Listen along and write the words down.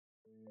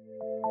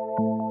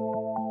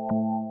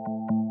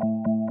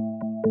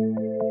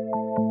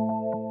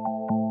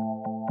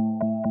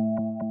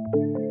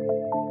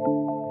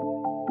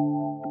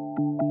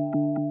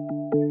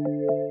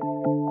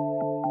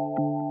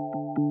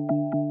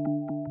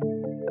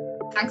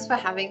Thanks for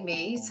having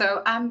me.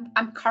 So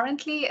I'm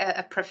currently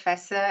a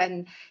professor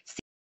and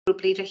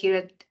group leader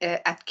here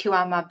at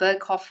QIMR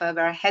Berghofer,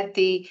 where I head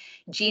the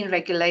gene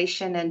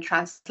regulation and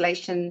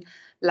translation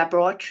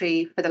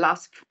laboratory for the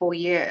last 4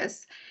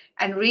 years.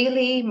 And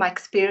really, my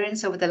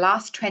experience over the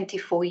last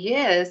 24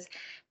 years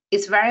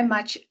is very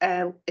much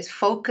is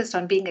focused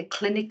on being a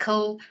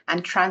clinical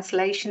and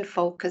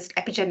translation-focused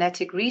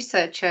epigenetic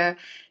researcher,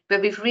 where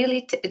we've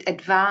really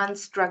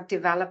advanced drug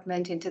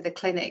development into the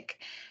clinic.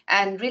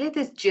 And really,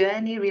 this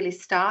journey really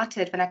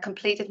started when I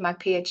completed my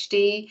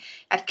PhD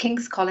at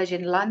King's College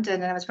in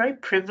London, and I was very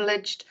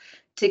privileged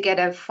to get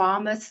a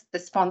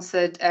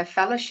pharma-sponsored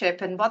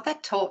fellowship. And what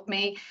that taught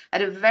me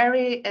at a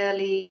very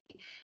early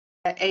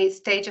a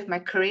stage of my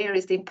career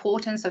is the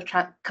importance of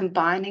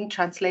combining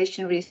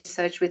translation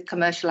research with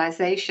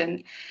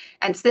commercialization.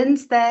 And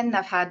since then,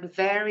 I've had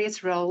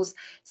various roles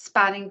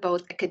spanning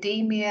both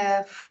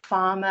academia,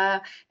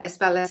 pharma, as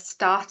well as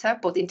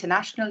startup, both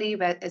internationally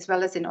as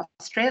well as in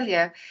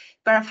Australia,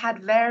 where I've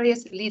had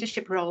various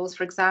leadership roles,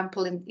 for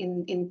example,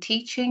 in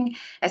teaching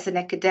as an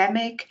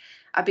academic.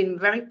 I've been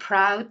very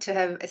proud to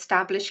have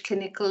established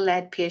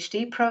clinical-led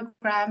PhD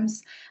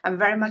programs. I'm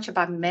very much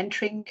about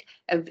mentoring,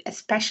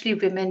 especially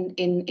women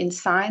in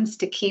science,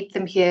 to keep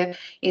them here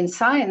in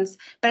science.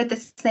 But at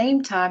the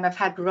same time, I've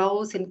had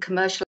roles in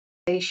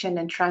commercialization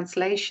and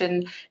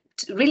translation,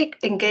 really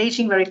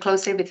engaging very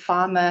closely with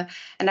pharma,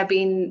 and I've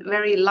been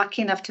very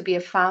lucky enough to be a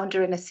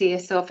founder and a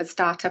CSO of a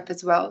startup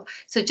as well.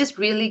 So just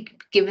really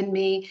given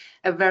me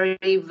a very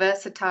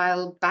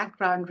versatile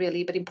background,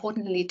 really, but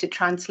importantly to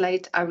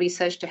translate our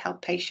research to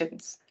help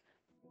patients.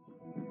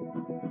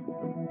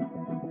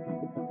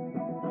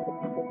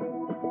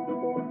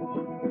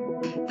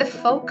 The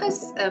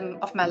focus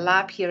of my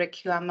lab here at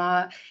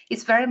QIMR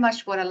is very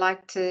much what I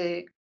like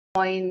to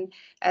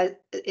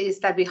is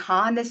that we're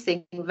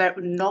harnessing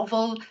very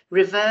novel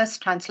reverse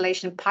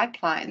translation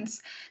pipelines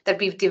that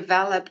we've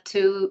developed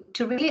to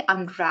really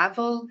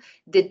unravel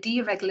the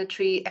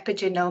deregulatory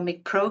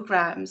epigenomic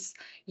programs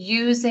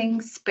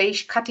using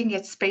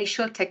cutting-edge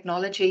spatial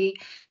technology,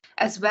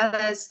 as well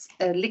as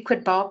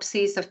liquid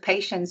biopsies of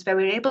patients, where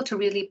we're able to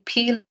really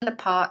peel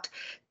apart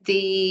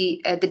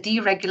the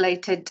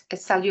deregulated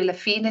cellular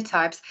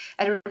phenotypes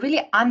at a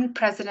really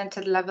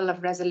unprecedented level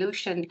of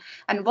resolution.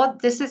 And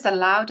what this has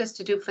allowed us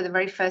to do for the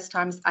very first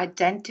time is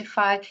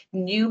identify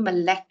new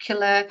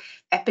molecular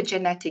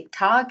epigenetic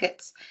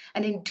targets.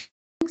 And in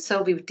doing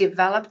so, we've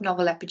developed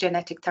novel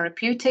epigenetic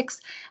therapeutics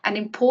and,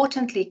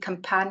 importantly,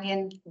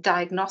 companion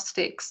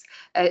diagnostics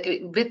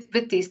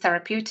with these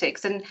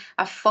therapeutics. And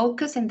our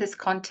focus in this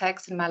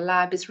context in my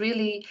lab is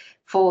really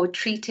for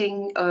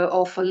treating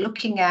or for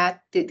looking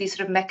at these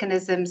sort of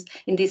mechanisms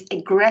in these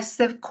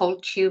aggressive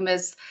cold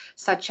tumors,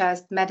 such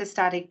as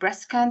metastatic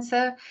breast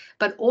cancer,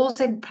 but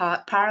also in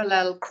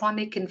parallel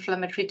chronic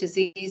inflammatory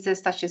diseases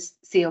such as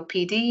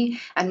COPD.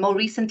 And more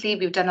recently,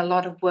 we've done a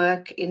lot of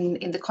work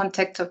in the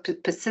context of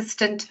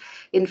persistent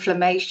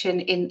inflammation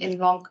in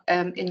long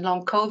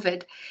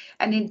COVID.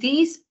 And in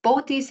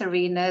both these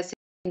arenas,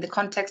 in the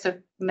context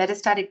of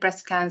metastatic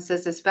breast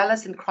cancers as well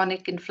as in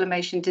chronic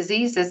inflammation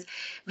diseases,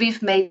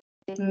 we've made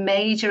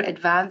major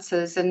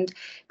advances. And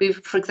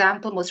we've, for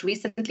example, most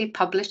recently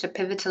published a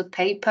pivotal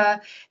paper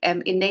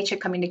in Nature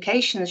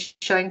Communications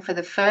showing for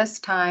the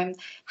first time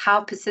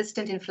how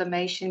persistent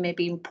inflammation may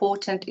be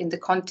important in the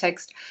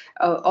context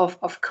of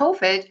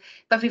COVID.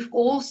 But we've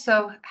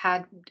also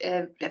had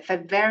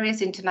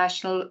various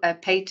international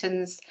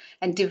patents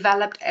and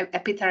developed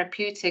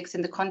epitherapeutics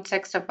in the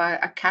context of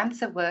our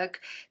cancer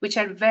work, which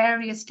are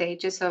various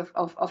stages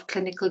of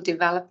clinical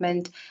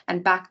development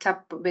and backed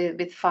up with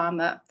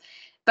pharma.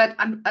 But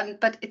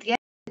at the end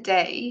of the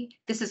day,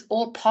 this is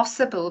all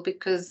possible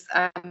because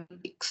I'm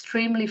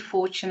extremely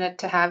fortunate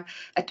to have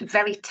a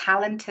very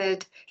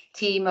talented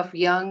team of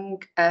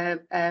young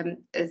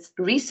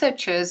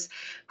researchers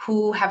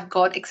who have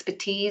got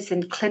expertise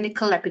in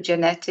clinical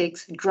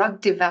epigenetics,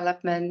 drug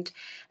development,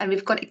 and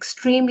we've got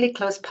extremely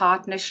close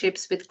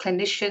partnerships with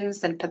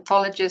clinicians and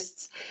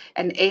pathologists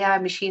and AI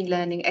machine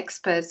learning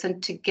experts.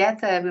 And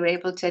together we're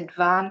able to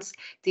advance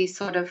these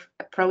sort of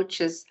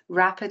approaches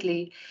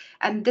rapidly.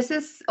 And this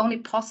is only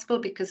possible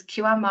because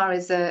QIMR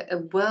is a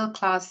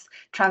world-class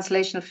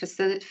translational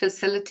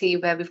facility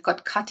where we've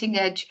got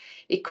cutting-edge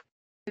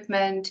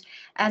equipment,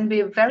 and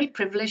we're very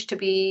privileged to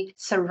be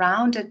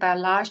surrounded by a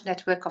large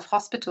network of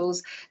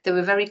hospitals that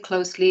we're very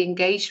closely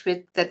engaged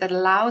with that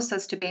allows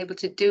us to be able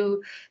to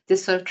do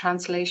this sort of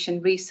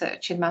translation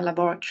research in my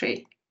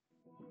laboratory.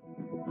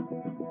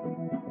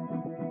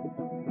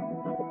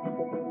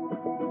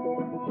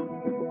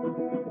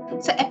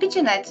 So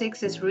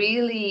epigenetics is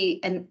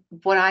really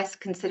what I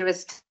consider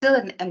as still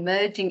an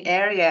emerging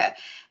area.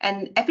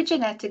 And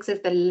epigenetics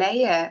is the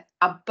layer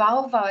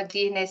above our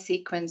DNA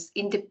sequence,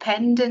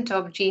 independent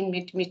of gene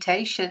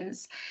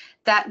mutations,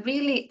 that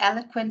really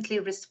eloquently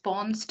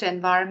responds to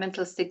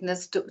environmental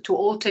signals to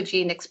alter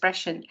gene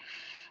expression.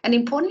 And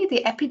importantly,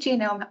 the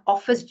epigenome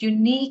offers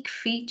unique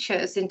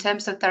features in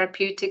terms of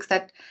therapeutics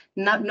that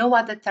no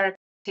other therapeutic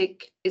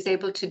is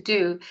able to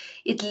do,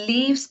 it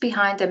leaves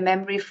behind a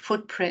memory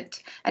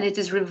footprint, and it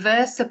is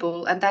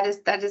reversible, and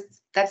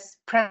that's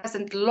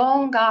present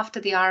long after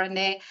the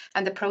RNA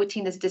and the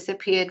protein has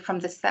disappeared from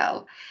the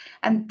cell.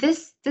 And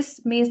this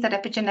means that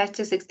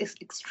epigenetics is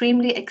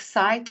extremely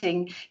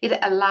exciting. It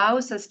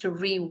allows us to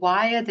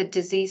rewire the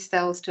disease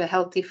cells to a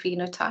healthy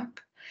phenotype,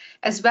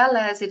 as well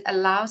as it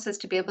allows us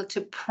to be able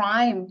to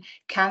prime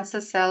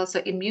cancer cells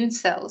or immune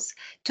cells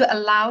to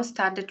allow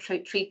standard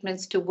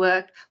treatments to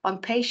work on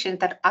patients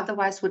that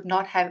otherwise would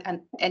not have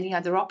any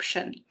other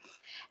option.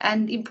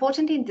 And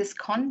importantly, in this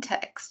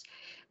context,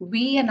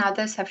 we and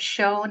others have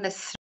shown a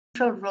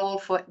central role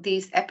for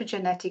these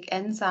epigenetic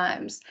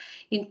enzymes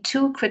in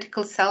two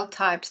critical cell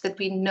types that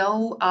we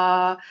know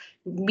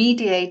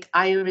mediate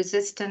IO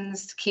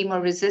resistance,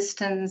 chemo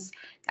resistance,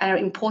 and are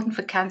important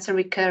for cancer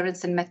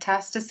recurrence and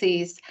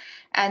metastases.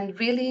 And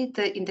really,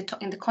 in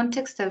the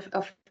context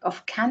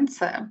of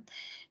cancer,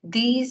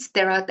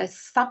 there are the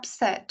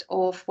subset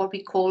of what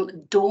we call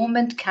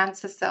dormant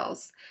cancer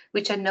cells,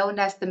 which are known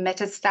as the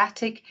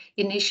metastatic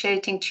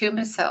initiating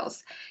tumor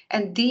cells.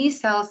 And these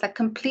cells are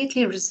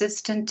completely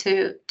resistant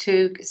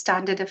to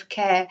standard of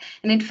care.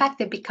 And in fact,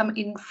 they become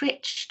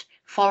enriched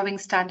following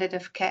standard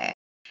of care.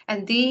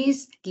 And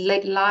these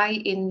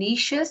lie in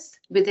niches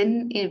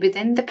within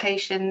the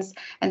patients,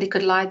 and they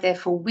could lie there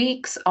for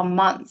weeks or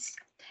months.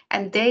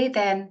 And they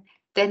then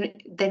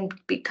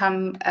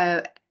become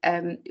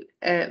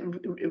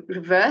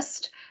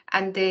reversed,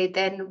 and they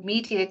then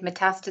mediate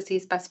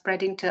metastases by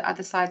spreading to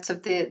other sides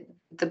of the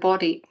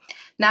body.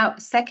 Now,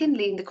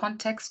 secondly, in the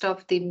context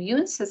of the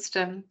immune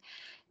system,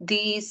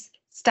 these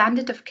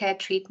standard of care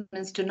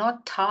treatments do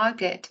not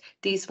target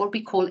these what we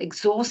call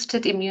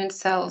exhausted immune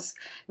cells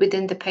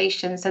within the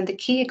patients. And the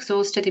key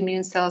exhausted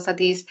immune cells are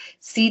these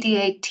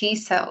CD8 T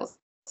cells.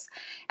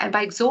 And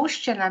by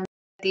exhaustion, I mean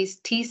these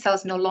T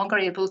cells no longer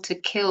able to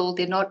kill,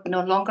 they're no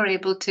longer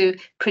able to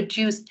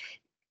produce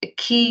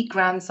key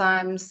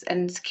granzymes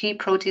and key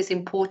proteins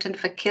important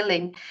for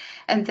killing.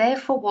 And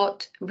therefore,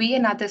 what we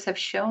and others have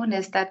shown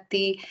is that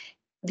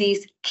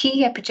these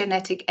key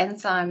epigenetic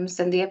enzymes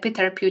and the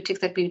epitherapeutics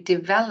that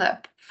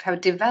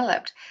have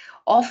developed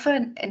offer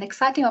an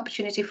exciting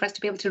opportunity for us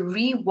to be able to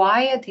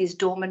rewire these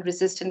dormant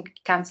resistant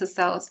cancer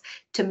cells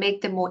to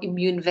make them more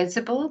immune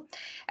visible,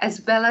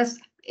 as well as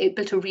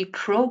able to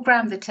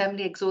reprogram the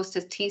terminally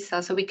exhausted T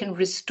cells so we can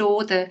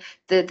restore the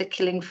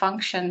killing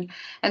function.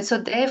 And so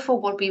therefore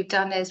what we've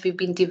done is we've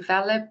been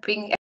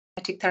developing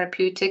epigenetic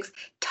therapeutics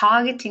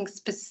targeting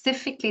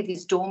specifically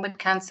these dormant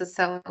cancer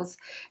cells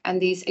and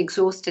these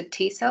exhausted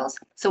T cells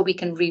so we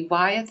can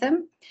rewire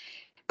them.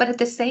 But at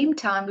the same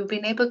time, we've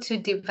been able to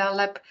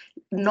develop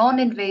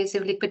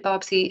non-invasive liquid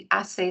biopsy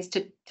assays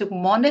to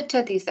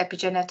monitor these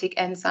epigenetic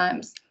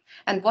enzymes.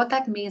 And what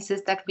that means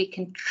is that we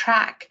can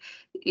track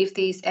if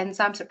these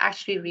enzymes are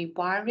actually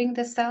rewiring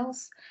the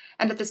cells.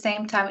 And at the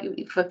same time,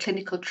 for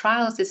clinical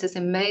trials, this is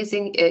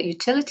amazing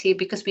utility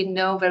because we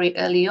know very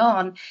early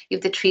on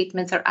if the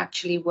treatments are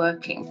actually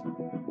working.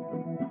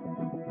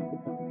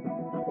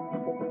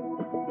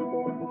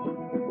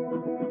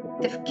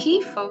 The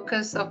key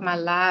focus of my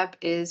lab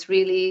is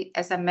really,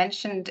 as I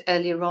mentioned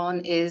earlier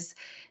on, is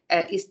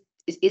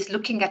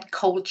looking at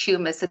cold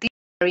tumors. So these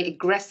are very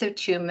aggressive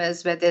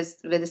tumors where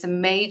there's a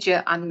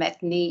major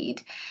unmet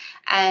need.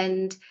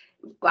 And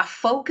our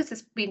focus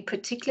has been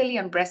particularly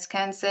on breast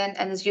cancer, and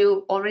as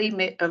you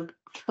already are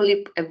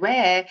fully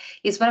aware,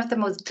 is one of the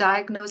most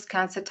diagnosed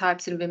cancer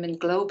types in women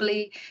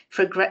globally.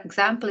 For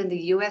example, in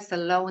the US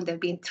alone, there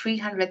have been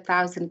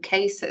 300,000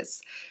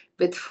 cases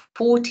with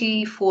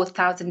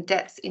 44,000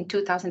 deaths in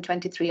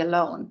 2023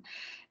 alone.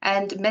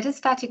 And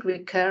metastatic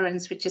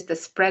recurrence, which is the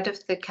spread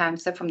of the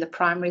cancer from the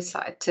primary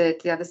site to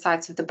the other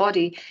sides of the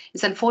body,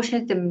 is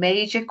unfortunately the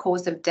major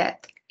cause of death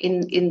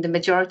in the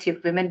majority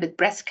of women with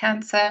breast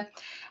cancer.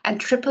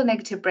 And triple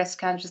negative breast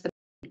cancer is the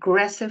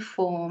aggressive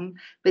form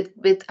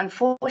with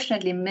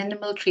unfortunately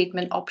minimal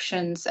treatment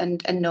options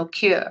and no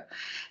cure.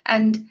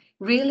 And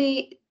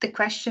really the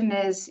question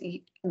is,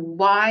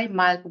 why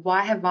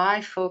have I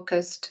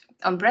focused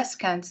on breast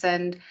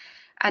cancer?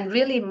 And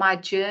really my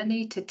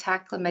journey to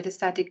tackle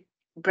metastatic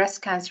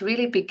breast cancer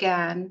really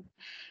began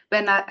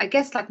when I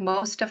guess like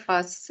most of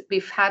us,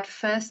 we've had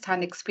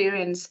first-hand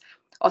experience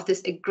of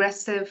this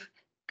aggressive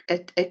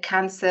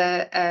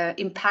cancer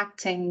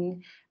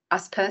impacting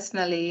us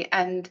personally,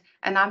 and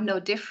I'm no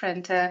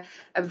different. A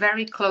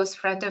very close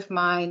friend of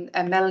mine,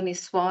 Melanie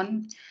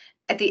Swan,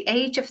 at the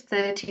age of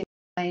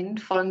 39,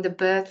 following the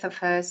birth of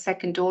her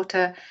second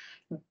daughter,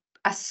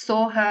 I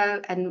saw her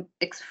and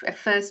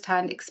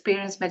firsthand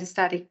experienced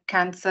metastatic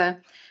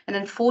cancer. And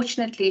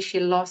unfortunately, she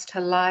lost her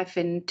life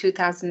in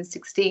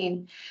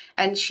 2016.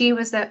 And she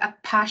was a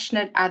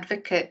passionate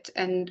advocate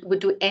and would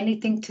do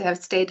anything to have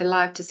stayed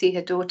alive to see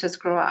her daughters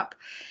grow up.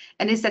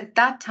 And it's at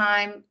that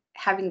time,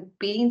 having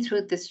been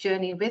through this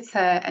journey with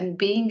her and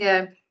being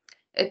a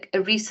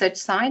research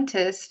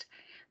scientist,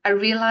 I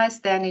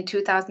realized then in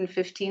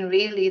 2015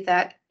 really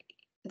that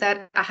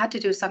I had to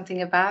do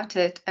something about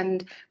it.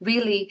 And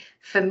really,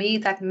 for me,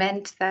 that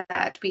meant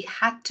that we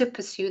had to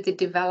pursue the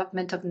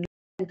development of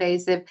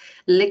invasive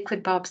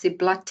liquid biopsy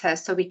blood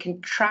test so we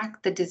can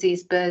track the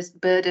disease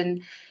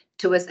burden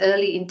towards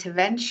early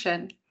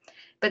intervention,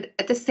 but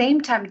at the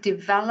same time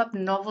develop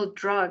novel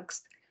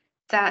drugs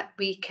that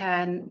we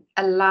can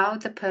allow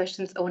the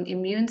person's own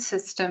immune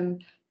system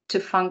to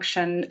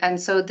function. And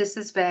so this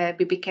is where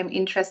we became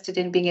interested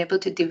in being able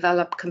to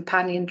develop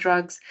companion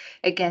drugs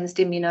against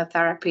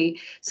immunotherapy.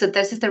 So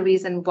this is the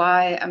reason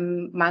why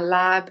my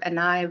lab and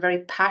I are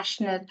very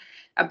passionate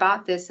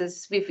about this,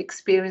 as we've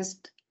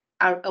experienced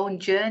our own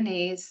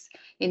journeys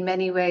in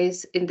many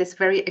ways in this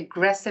very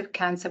aggressive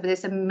cancer, but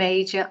there's a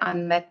major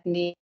unmet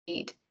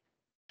need.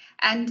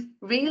 And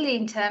really,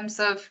 in terms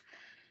of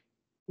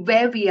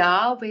where we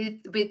are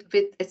with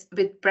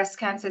breast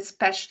cancer,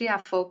 especially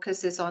our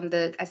focus is on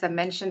the, as I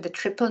mentioned, the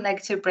triple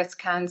negative breast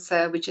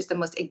cancer, which is the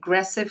most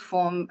aggressive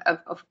form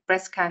of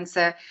breast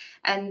cancer.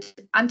 And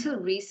until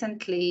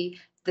recently,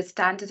 the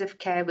standard of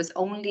care was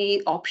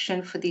only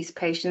option for these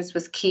patients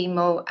was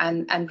chemo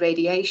and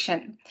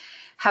radiation.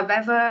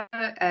 However,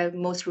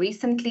 most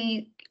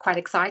recently, quite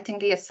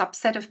excitingly, a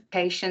subset of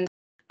patients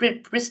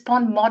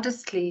respond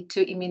modestly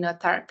to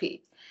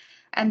immunotherapy.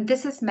 And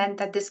this has meant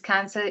that this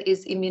cancer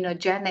is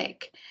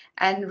immunogenic.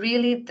 And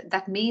really,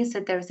 that means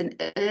that there is an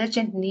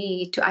urgent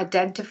need to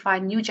identify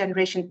new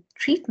generation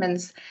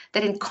treatments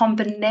that in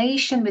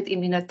combination with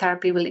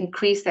immunotherapy will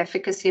increase the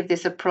efficacy of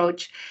this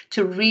approach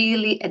to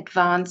really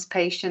advance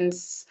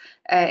patients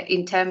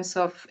in terms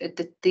of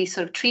these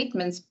sort of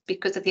treatments.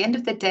 Because at the end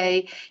of the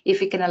day, if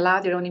we can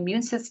allow their own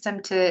immune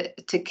system to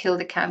kill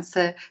the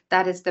cancer,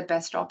 that is the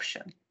best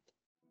option.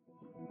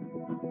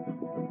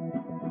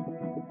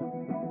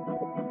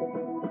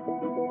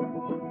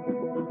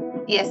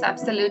 Yes,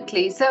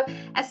 absolutely. So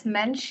as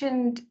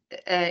mentioned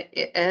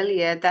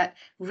earlier, that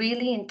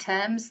really in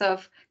terms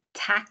of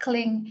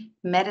tackling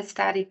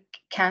metastatic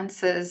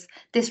cancers,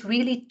 there's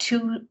really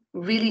two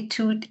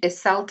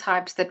cell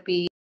types that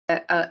we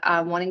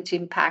are wanting to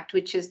impact,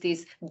 which is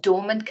these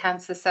dormant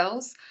cancer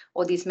cells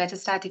or these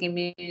metastatic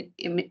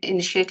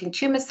initiating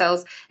tumor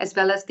cells, as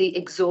well as the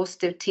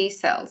exhaustive T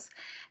cells.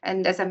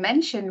 And as I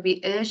mentioned,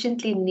 we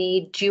urgently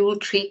need dual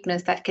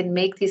treatments that can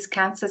make these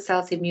cancer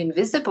cells immune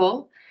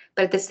visible,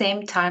 but at the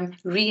same time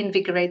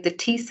reinvigorate the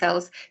T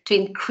cells to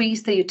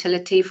increase the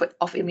utility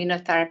of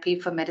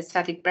immunotherapy for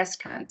metastatic breast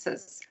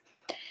cancers.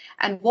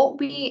 And what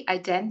we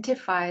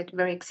identified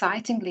very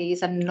excitingly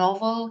is a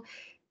novel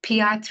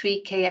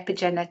PI3K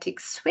epigenetic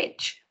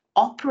switch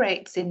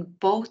operates in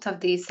both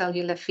of these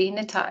cellular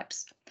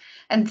phenotypes.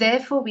 And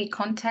therefore we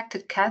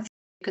contacted Kazia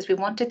because we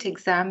wanted to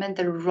examine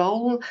the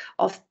role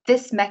of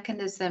this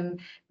mechanism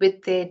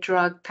with their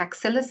drug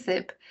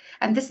paxalisib.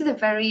 And this is a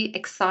very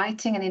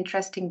exciting and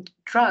interesting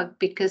drug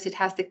because it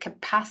has the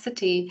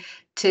capacity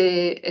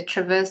to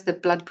traverse the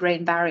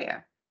blood-brain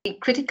barrier.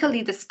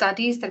 Critically, the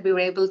studies that we were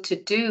able to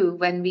do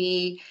when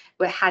we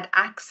had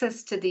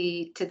access to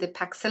the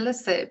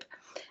paxalisib,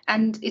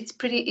 and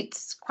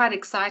it's quite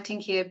exciting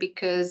here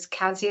because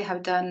Kazia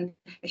have done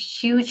a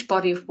huge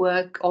body of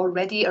work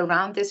already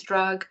around this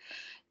drug.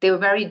 They were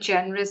very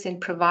generous in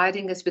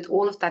providing us with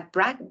all of that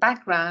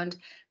background,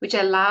 which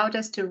allowed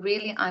us to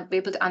really be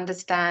able to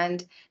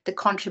understand the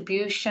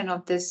contribution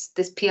of this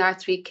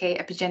PI3K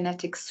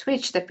epigenetic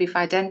switch that we've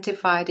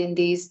identified in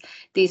these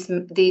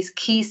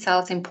key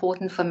cells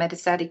important for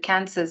metastatic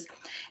cancers.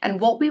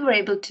 And what we were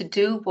able to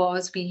do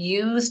was we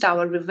used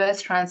our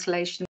reverse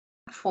translation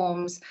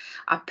platforms,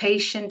 our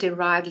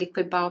patient-derived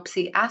liquid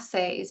biopsy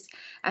assays,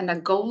 and our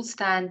gold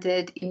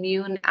standard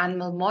immune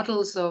animal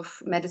models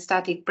of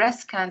metastatic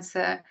breast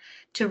cancer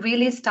to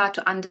really start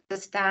to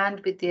understand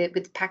with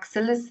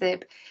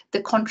paxalisib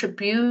the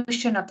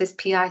contribution of this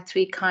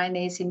PI3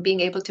 kinase in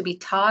being able to be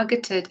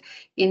targeted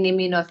in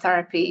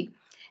immunotherapy.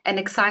 And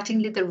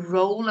excitingly, the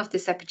role of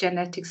this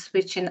epigenetic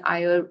switch in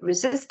IO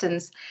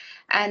resistance.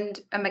 And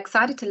I'm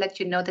excited to let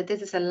you know that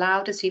this has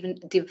allowed us to even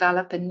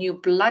develop a new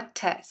blood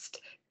test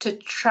to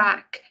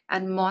track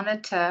and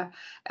monitor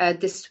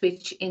this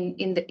switch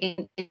in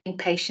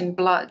patient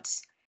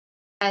bloods.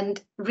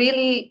 And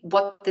really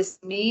what this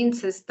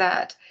means is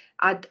that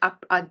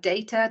our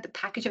data, the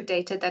package of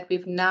data that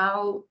we've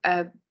now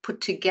put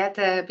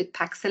together with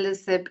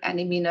paxalisib and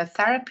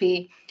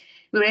immunotherapy,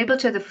 we're able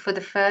to, for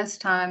the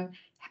first time,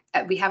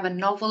 we have a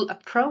novel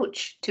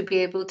approach to be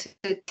able to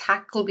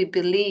tackle, we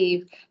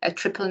believe, a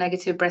triple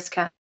negative breast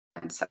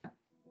cancer.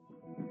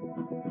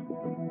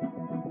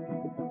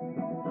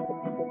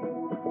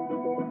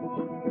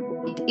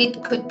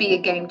 It could be a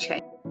game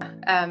changer,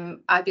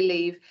 I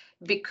believe,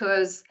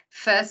 because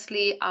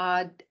firstly,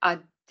 our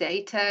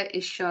data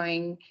is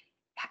showing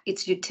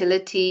its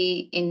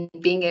utility in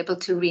being able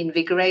to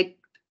reinvigorate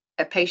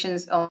a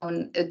patient's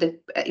own the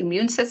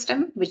immune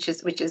system, which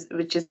is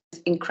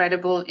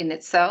incredible in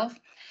itself.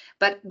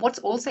 But what's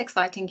also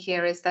exciting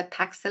here is that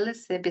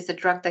paxalisib is a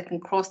drug that can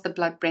cross the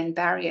blood-brain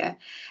barrier.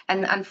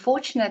 And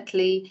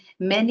unfortunately,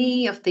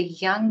 many of the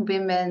young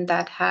women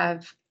that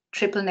have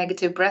triple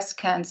negative breast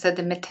cancer,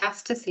 the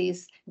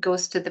metastases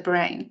goes to the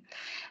brain.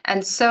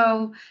 And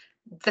so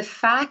the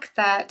fact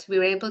that we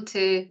were able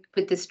to,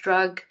 with this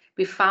drug,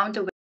 we found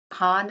a way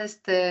harness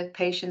the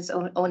patient's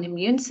own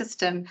immune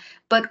system,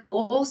 but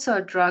also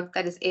a drug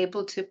that is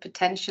able to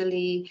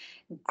potentially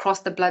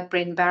cross the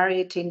blood-brain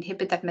barrier to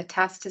inhibit that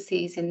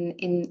metastases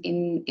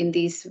in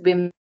these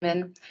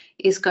women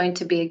is going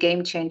to be a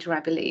game changer, I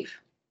believe.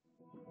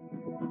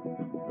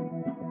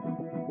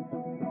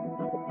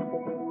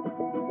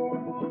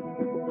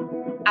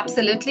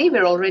 Absolutely,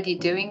 we're already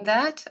doing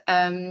that.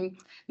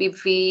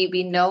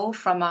 We know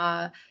from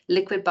our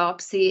liquid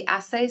biopsy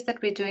assays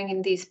that we're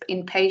doing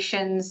in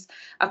patients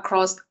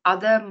across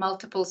other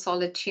multiple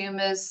solid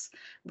tumors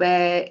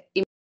where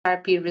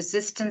immunotherapy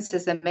resistance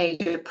is a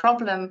major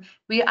problem.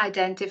 We're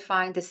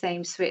identifying the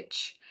same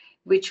switch,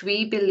 which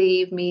we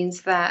believe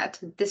means that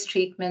this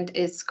treatment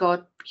has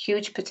got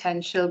huge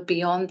potential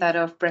beyond that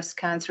of breast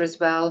cancer as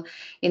well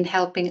in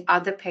helping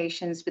other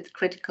patients with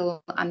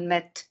critical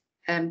unmet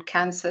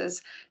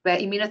cancers where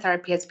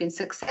immunotherapy has been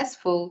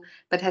successful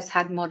but has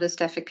had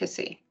modest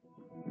efficacy.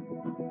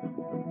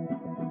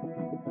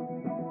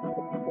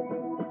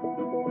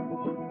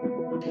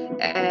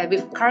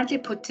 We've currently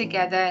put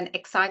together an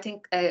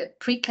exciting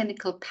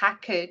preclinical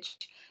package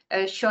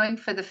showing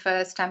for the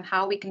first time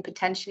how we can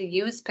potentially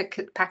use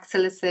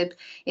paxalisib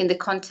in the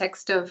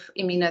context of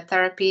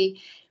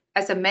immunotherapy.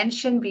 As I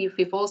mentioned,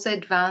 we've also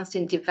advanced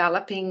in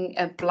developing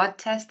a blood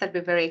test that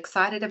we're very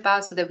excited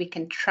about so that we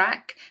can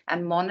track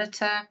and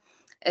monitor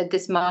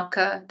this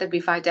marker that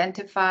we've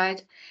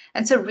identified.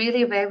 And so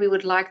really where we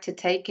would like to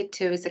take it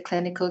to is a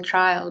clinical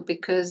trial,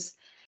 because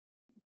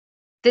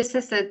this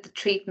is the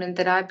treatment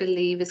that I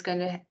believe is going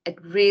to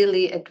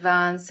really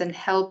advance and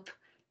help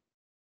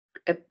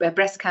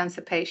breast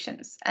cancer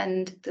patients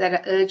and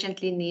that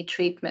urgently need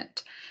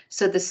treatment.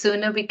 So the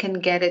sooner we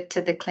can get it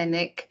to the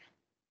clinic,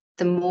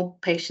 the more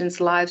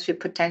patients' lives we're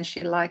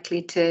potentially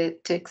likely to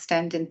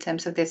extend in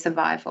terms of their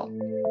survival.